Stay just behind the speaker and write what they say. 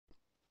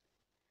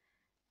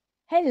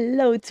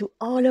Hello to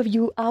all of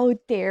you out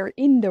there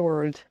in the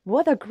world.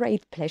 What a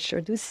great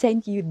pleasure to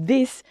send you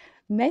this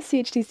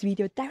message, this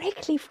video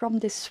directly from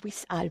the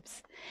Swiss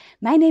Alps.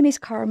 My name is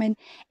Carmen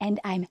and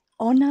I'm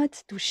honored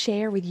to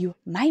share with you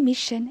my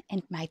mission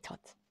and my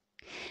thoughts.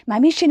 My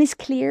mission is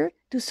clear: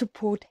 to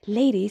support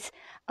ladies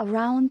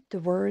around the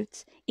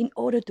world in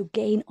order to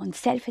gain on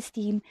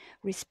self-esteem,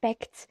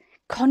 respect,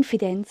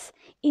 confidence,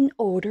 in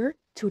order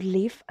to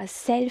live a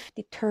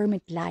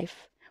self-determined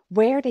life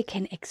where they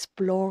can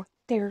explore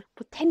their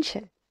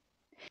potential.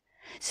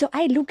 So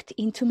I looked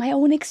into my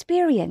own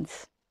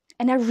experience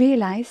and I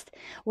realized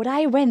what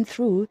I went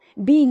through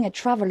being a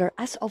traveler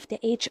as of the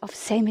age of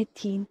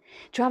 17,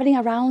 traveling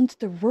around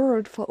the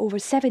world for over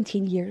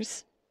 17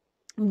 years,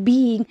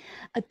 being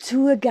a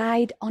tour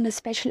guide on a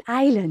special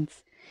island,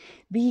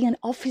 being an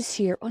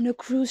officer on a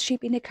cruise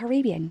ship in the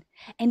Caribbean,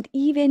 and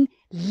even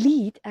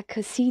lead a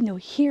casino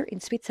here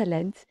in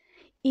Switzerland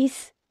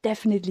is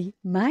definitely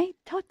my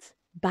thought.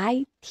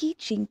 By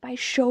teaching, by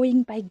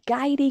showing, by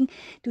guiding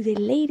to the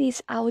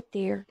ladies out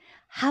there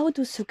how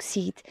to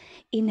succeed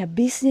in a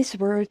business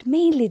world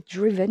mainly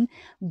driven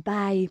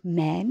by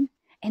men,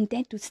 and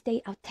then to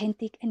stay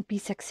authentic and be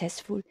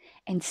successful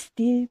and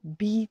still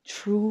be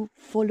true,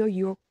 follow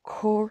your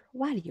core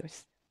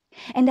values.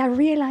 And I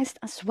realized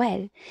as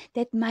well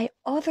that my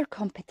other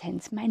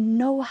competence, my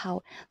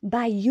know-how,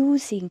 by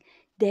using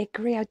the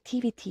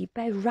creativity,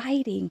 by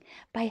writing,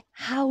 by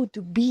how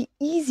to be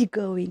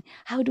easygoing,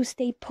 how to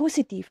stay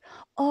positive,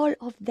 all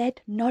of that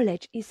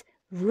knowledge is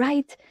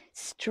right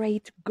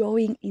straight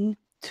going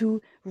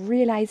into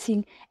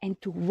realizing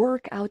and to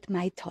work out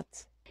my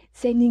thoughts.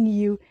 Sending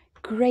you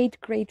great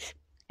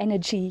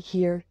energy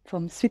here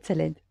from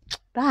Switzerland.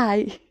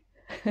 Bye.